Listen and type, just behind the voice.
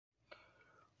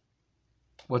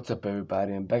What's up,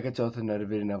 everybody? I'm back at y'all with another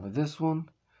video. Now, for this one,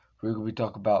 we're going to be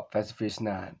talking about Fast and Furious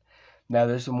 9. Now,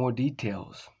 there's some more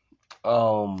details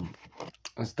and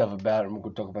stuff about it. We're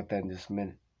going to talk about that in just a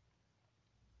minute.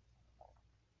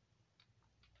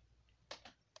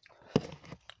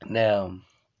 Now,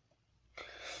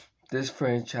 this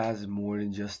franchise is more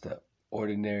than just an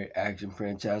ordinary action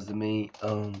franchise to me.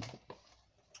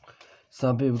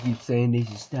 Some people keep saying they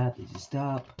should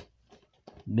stop.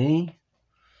 Me,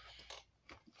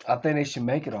 I think they should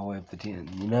make it all the way up to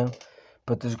 10, you know?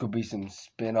 But there's going to be some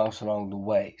spin-offs along the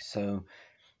way. So,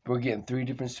 we're getting 3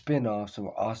 different spin-offs, and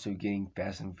we're also getting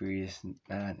Fast and Furious 9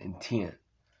 and 10.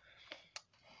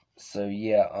 So,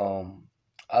 yeah,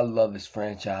 I love this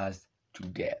franchise to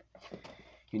death.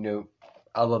 You know,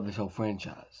 I love this whole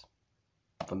franchise.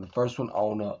 From the first one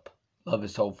on up, love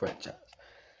this whole franchise.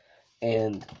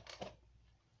 And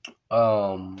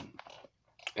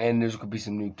there's going to be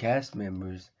some new cast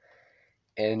members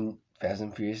in Fast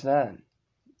and Furious 9.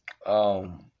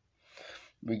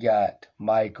 We got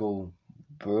Michael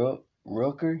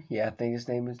Rooker. Yeah, I think his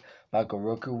name is Michael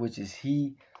Rooker, which is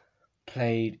he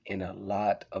played in a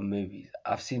lot of movies.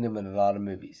 I've seen him in a lot of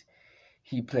movies.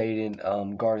 He played in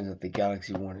Guardians of the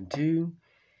Galaxy 1 and 2.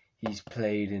 He's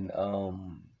played in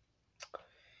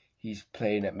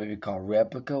that movie called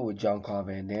Replica with Jean-Claude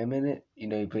Van Damme in it. You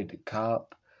know, he played the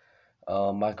cop.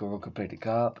 Michael Rooker played the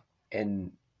cop,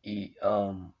 and he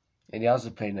also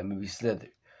played in that movie Slither.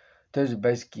 Those are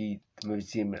basically the movies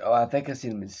I've seen him in. Oh, I think I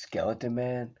seen him in Skeleton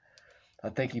Man. I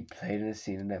think he played in a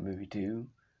scene in that movie too.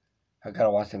 I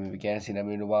gotta watch that movie again. I haven't seen that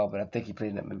movie in a while, but I think he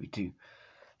played in that movie too.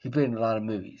 He played in a lot of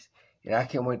movies, and I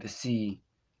can't wait to see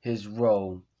his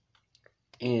role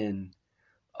in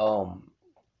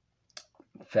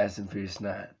Fast and Furious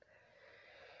 9.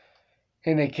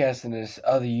 And they casting this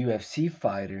other UFC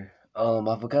fighter.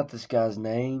 I forgot this guy's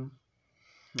name.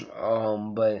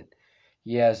 But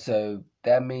yeah, so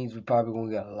that means we're probably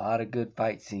gonna get a lot of good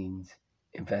fight scenes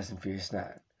in Fast and Furious 9.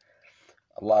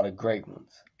 A lot of great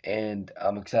ones, and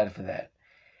I'm excited for that.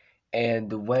 And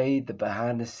the way the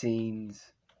behind the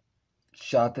scenes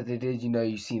shot that they did, you know,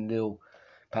 you seen little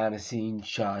behind the scenes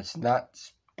shots, not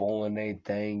spoiling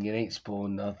anything. It ain't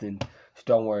spoiling nothing, so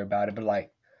don't worry about it. But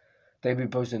like, they be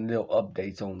posting little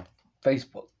updates on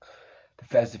Facebook. The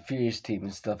Fast and Furious team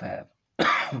and stuff have,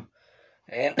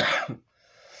 and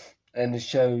and it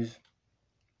shows,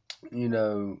 you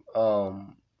know,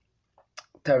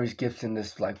 Tyrese Gibson,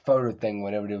 this like photo thing,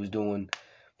 whatever they was doing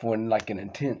for like an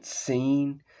intense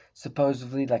scene,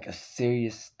 supposedly like a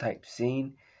serious type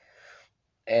scene.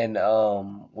 And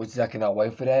which I cannot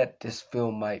wait for that. This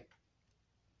film might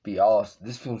be awesome.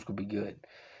 This film's gonna be good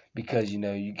because, you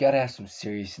know, you gotta have some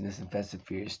seriousness in Fast and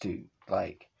Furious too.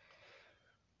 Like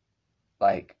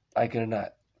it or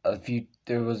not,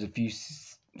 there was a few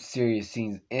serious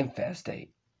scenes in Fast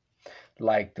 8,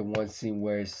 like the one scene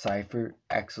where Cypher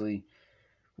actually.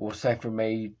 Well, Cypher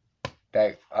made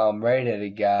that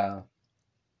red-headed guy,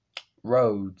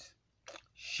 Rhodes,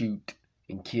 shoot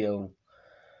and kill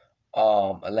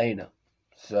Elena.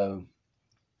 So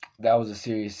that was a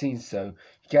serious scene. So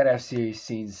you gotta have serious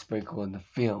scenes sprinkled in the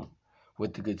film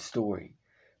with a good story,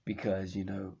 because, you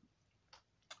know,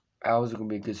 how is it gonna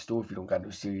be a good story if you don't got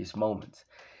no serious moments?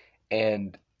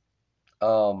 And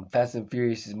Fast and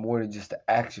Furious is more than just an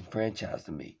action franchise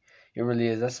to me. It really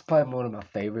is. That's probably one of my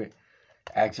favorite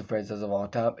action franchise of all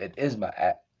time. It is my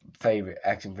favorite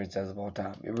action franchise of all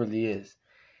time. It really is.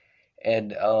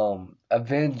 And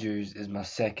Avengers is my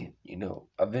second. You know,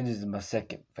 Avengers is my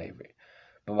second favorite.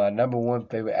 But my number one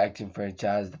favorite action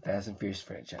franchise is the Fast and Furious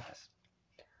franchise,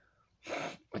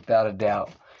 without a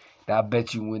doubt. Now, I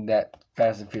bet you when that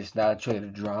Fast and Furious 9 trailer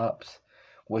drops,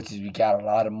 which is, we got a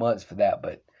lot of months for that,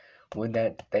 but when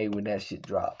that shit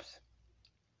drops,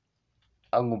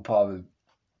 I'm gonna probably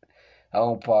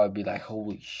be like,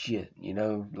 holy shit, you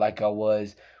know, like I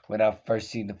was when I first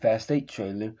seen the Fast 8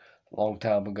 trailer a long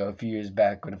time ago, a few years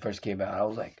back when it first came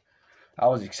out. I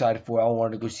was excited for it. I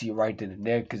wanted to go see it right then and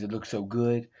there because it looked so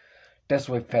good. That's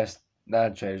what Fast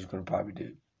 9 trailer is going to probably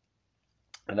do.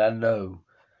 And I know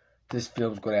this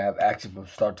film's going to have action from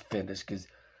start to finish, because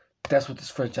that's what this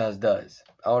franchise does.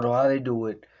 I don't know how they do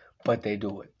it, but they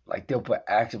do it. Like, they'll put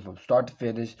action from start to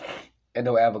finish, and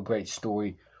they'll have a great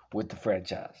story with the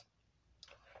franchise.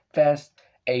 Fast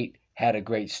 8 had a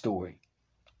great story.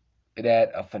 It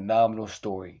had a phenomenal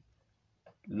story.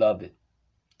 Love it.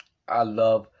 I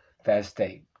love Fast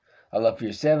 8. I love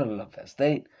Furious 7. I love Fast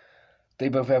 8. They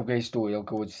both have a great story. Don't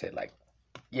care what you say. Like,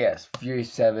 yes,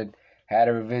 Furious 7 had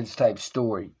a revenge type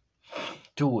story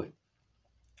to it,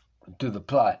 to the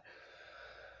plot.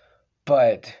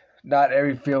 But not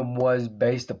every film was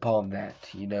based upon that,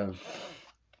 you know.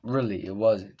 Really, it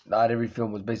wasn't. Not every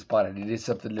film was based upon it. They did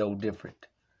something a little different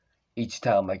each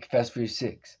time. Like Fast and Furious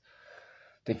 6.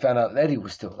 They found out Letty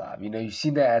was still alive. You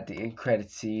seen that at the end credit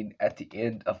scene at the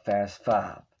end of Fast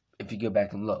 5. If you go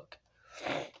back and look.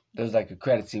 There's like a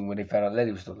credit scene when they found out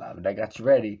Letty was still alive. And that got you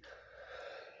ready.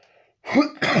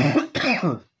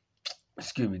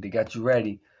 Excuse me. They got you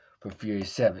ready for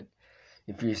Furious 7.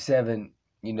 In Furious 7,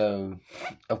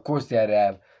 of course they had to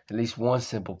have at least one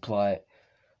simple plot.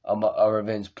 A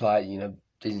revenge plot.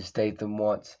 Jason Statham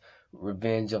wants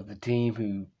revenge of the team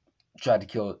who tried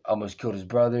to almost killed his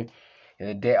brother.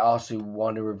 And they also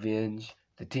wanted revenge.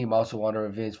 The team also wanted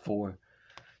revenge for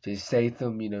Jason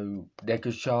Statham,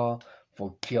 Deckard Shaw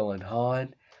for killing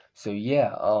Han. So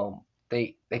yeah,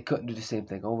 they couldn't do the same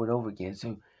thing over and over again.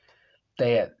 So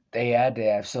they had to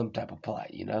have some type of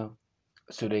plot,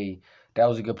 So that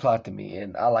was a good plot to me,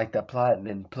 and I liked that plot. And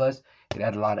then plus it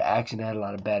had a lot of action, it had a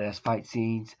lot of badass fight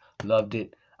scenes. Loved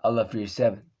it. I love Furious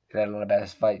 7. It had a lot of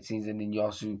badass fight scenes, and then you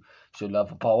also showed love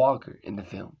for Paul Walker in the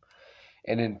film.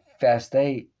 And in Fast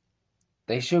 8,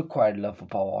 they showed quite a love for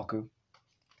Paul Walker.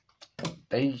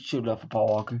 They showed love for Paul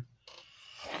Walker.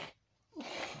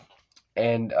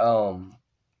 And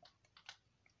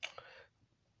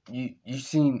you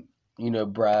seen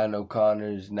Brian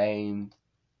O'Connor's name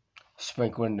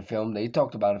sprinkled in the film. They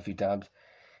talked about it a few times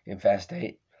in Fast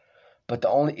 8. But the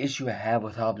only issue I have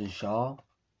with Hobbs and Shaw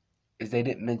is they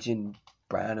didn't mention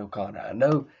Brian O'Connor. I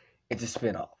know it's a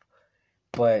spinoff,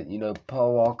 but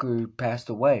Paul Walker passed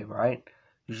away, right?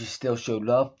 You should still show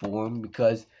love for him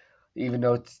because even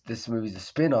though this movie's a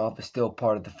spinoff, it's still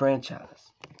part of the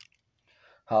franchise.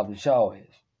 Hobbs and Shaw is.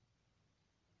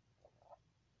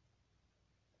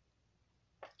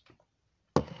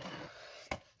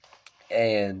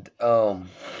 And I'm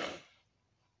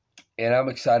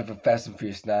excited for Fast and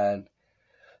Furious 9.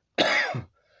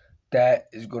 That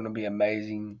is going to be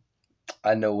amazing.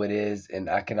 I know it is, and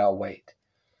I cannot wait.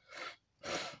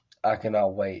 I cannot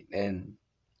wait. And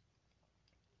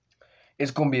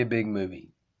it's going to be a big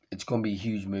movie. It's going to be a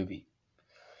huge movie.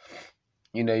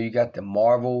 You got the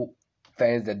Marvel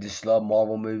fans that just love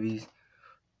Marvel movies.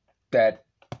 That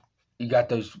you got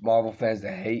those Marvel fans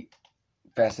that hate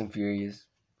Fast and Furious.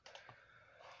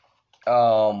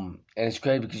 And it's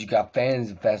great because you got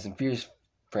fans of Fast and Furious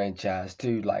franchise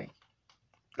too. Like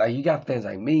you got fans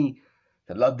like me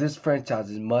that love this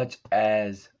franchise as much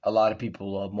as a lot of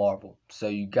people love Marvel. So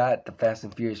you got the Fast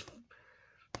and Furious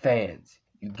fans.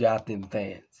 You got them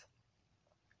fans.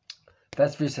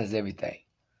 Fast and Furious has everything.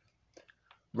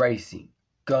 Racing,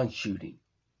 gun shooting,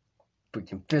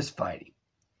 freaking fist fighting,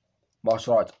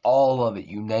 martial arts, all of it.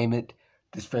 You name it,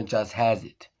 this franchise has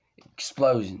it.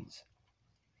 Explosions.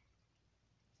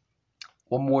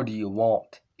 What more do you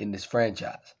want in this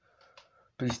franchise?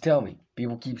 Please tell me.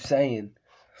 People keep saying,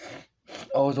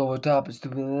 oh, it's over the top, it's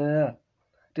stupid.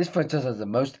 This franchise has the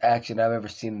most action I've ever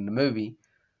seen in a movie.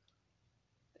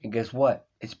 And guess what?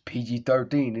 It's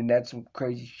PG-13, and that's some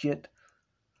crazy shit.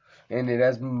 And it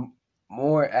has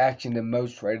more action than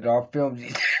most rated R films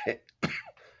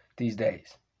these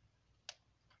days.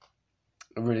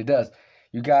 It really does.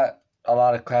 You got a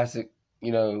lot of classic,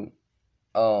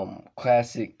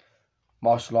 classic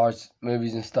martial arts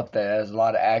movies and stuff that has a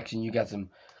lot of action. You got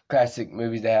some classic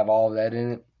movies that have all of that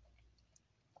in it.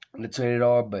 And it's rated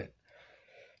R, but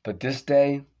this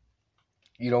day,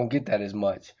 you don't get that as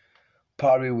much.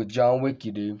 Probably with John Wick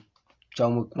you do.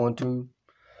 John Wick 1, 2,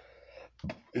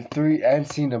 and 3. I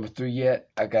haven't seen number 3 yet.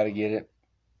 I gotta get it.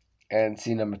 I haven't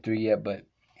seen number 3 yet, but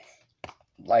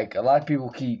like a lot of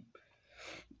people keep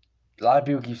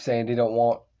saying they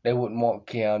wouldn't want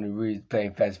Keanu Reeves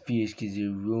playing Fast and Furious because it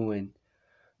ruined.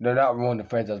 No, not ruin the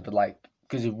franchise, but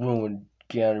because it ruined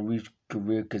Keanu Reeves'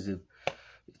 career because of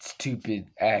stupid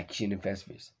action in Fast and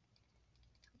Furious.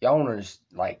 Y'all don't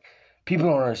understand, people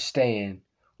don't understand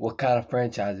what kind of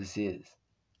franchise this is.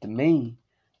 To me,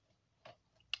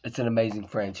 it's an amazing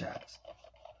franchise.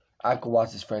 I could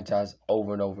watch this franchise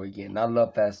over and over again. I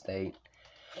love Fast 8,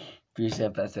 Furious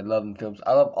 7, Fast 8. I love them films.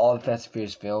 I love all the Fast and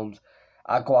Furious films.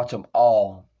 I could watch them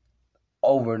all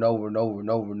over and over and over and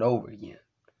over and over again.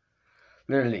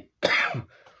 Literally,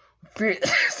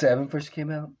 Furious 7 first came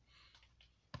out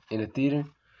in the theater.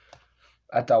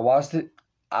 After I watched it,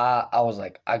 I was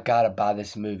like, I gotta buy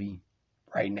this movie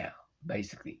right now,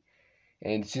 basically.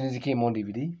 And as soon as it came on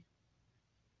DVD,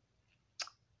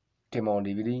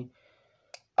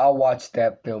 I watched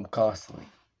that film constantly,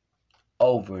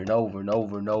 over and over and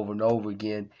over and over and over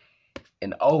again,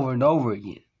 and over and over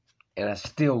again. And I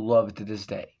still love it to this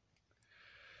day.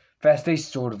 Fast 8's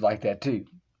sort of like that too.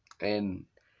 And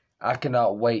I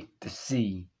cannot wait to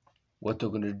see what they're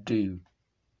going to do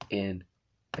in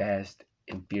Fast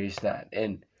in Furious 9.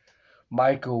 And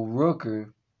Michael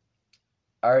Rooker,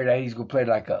 I heard that he's going to play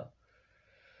like a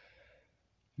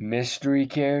mystery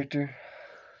character.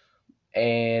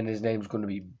 And his name's going to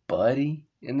be Buddy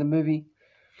in the movie.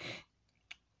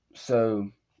 So,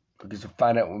 I guess we'll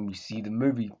find out when we see the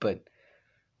movie. But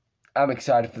I'm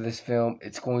excited for this film.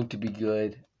 It's going to be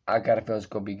good. I got a feeling it's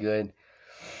going to be good.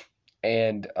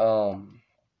 And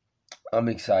I'm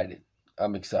excited.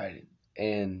 I'm excited.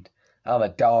 And I'm a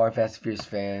diehard Fast and Furious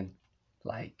fan.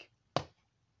 Like,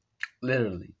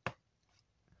 literally.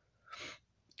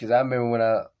 Because I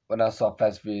remember when I saw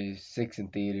Fast and Furious 6 in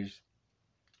theaters.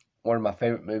 One of my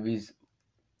favorite movies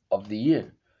of the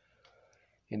year.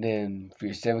 And then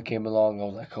Furious 7 came along. I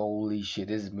was like, holy shit,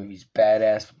 this movie's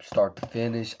badass from start to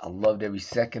finish. I loved every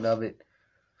second of it.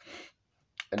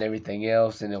 And everything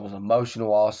else. And it was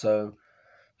emotional also.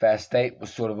 Fast 8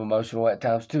 was sort of emotional at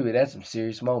times too. It had some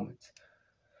serious moments.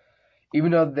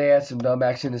 Even though they had some dumb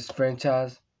action in this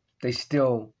franchise, they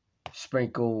still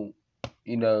sprinkle,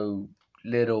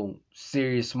 little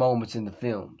serious moments in the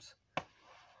films.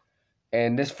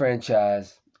 And this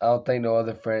franchise, I don't think no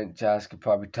other franchise could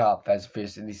probably top Fast and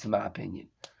Furious, at least in my opinion.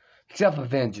 Except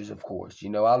Avengers, of course. I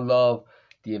love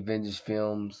the Avengers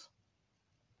films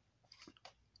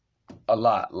a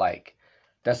lot.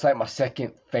 That's like my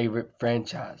second favorite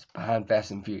franchise behind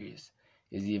Fast and Furious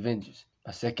is the Avengers.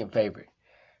 My second favorite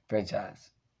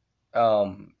franchise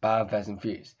behind Fast and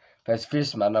Furious. Fast and Furious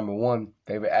is my number one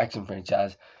favorite action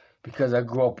franchise because I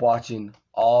grew up watching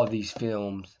all these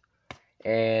films.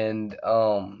 And,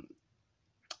 us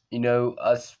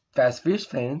Fast and Furious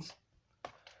fans,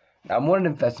 I'm one of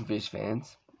them Fast and Furious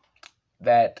fans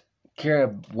that care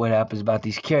what happens about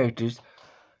these characters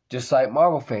just like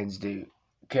Marvel fans do.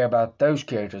 Care about those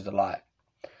characters a lot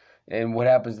and what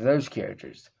happens to those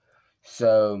characters.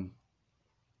 So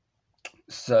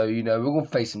we're gonna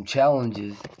face some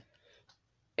challenges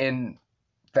in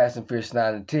Fast and Furious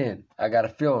 9 and 10. I got a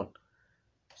feeling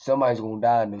somebody's gonna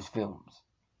die in those films.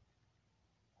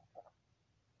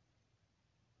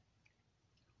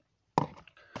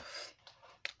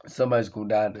 Somebody's gonna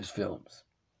die in those films.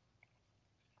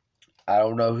 I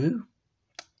don't know who.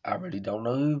 I really don't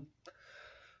know who.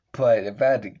 But if I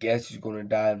had to guess who's going to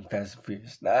die in Fast and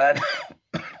Furious 9,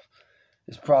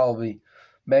 it's probably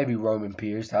maybe Roman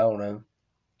Pierce. I don't know.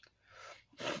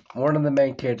 One of the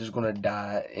main characters is going to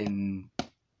die in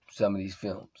some of these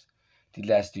films. The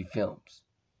last two films.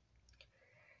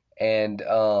 And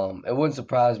it wouldn't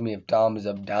surprise me if Dom ends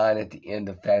up dying at the end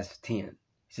of Fast 10.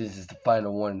 Since it's the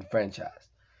final one in the franchise.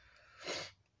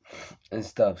 And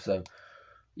stuff. So,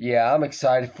 yeah, I'm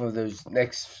excited for those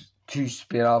next two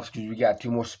spin-offs because we got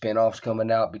two more spin-offs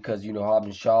coming out because, Hobbs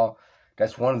and Shaw,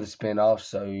 that's one of the spin-offs.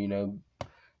 So,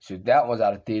 so that one's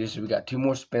out of theaters. So we got two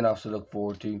more spin-offs to look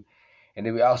forward to. And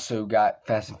then we also got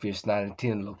Fast and Furious 9 and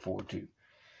 10 to look forward to.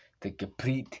 To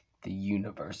complete the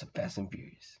universe of Fast and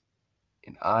Furious.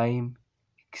 And I'm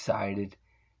excited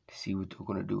to see what they're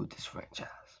going to do with this franchise.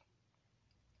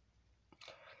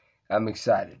 I'm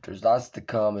excited. There's lots to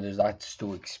come and there's lots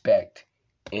to expect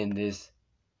in this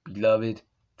beloved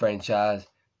franchise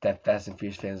that Fast and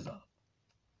Furious fans love.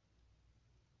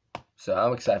 So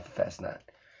I'm excited for Fast 9.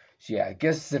 So yeah, I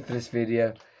guess that's it for this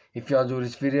video. If y'all enjoyed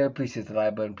this video, please hit the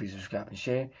like button, please subscribe and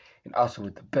share. And also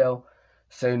hit the bell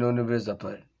so you know when the videos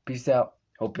uploaded. Peace out.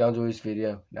 Hope y'all enjoy this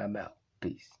video. And I'm out.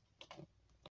 Peace.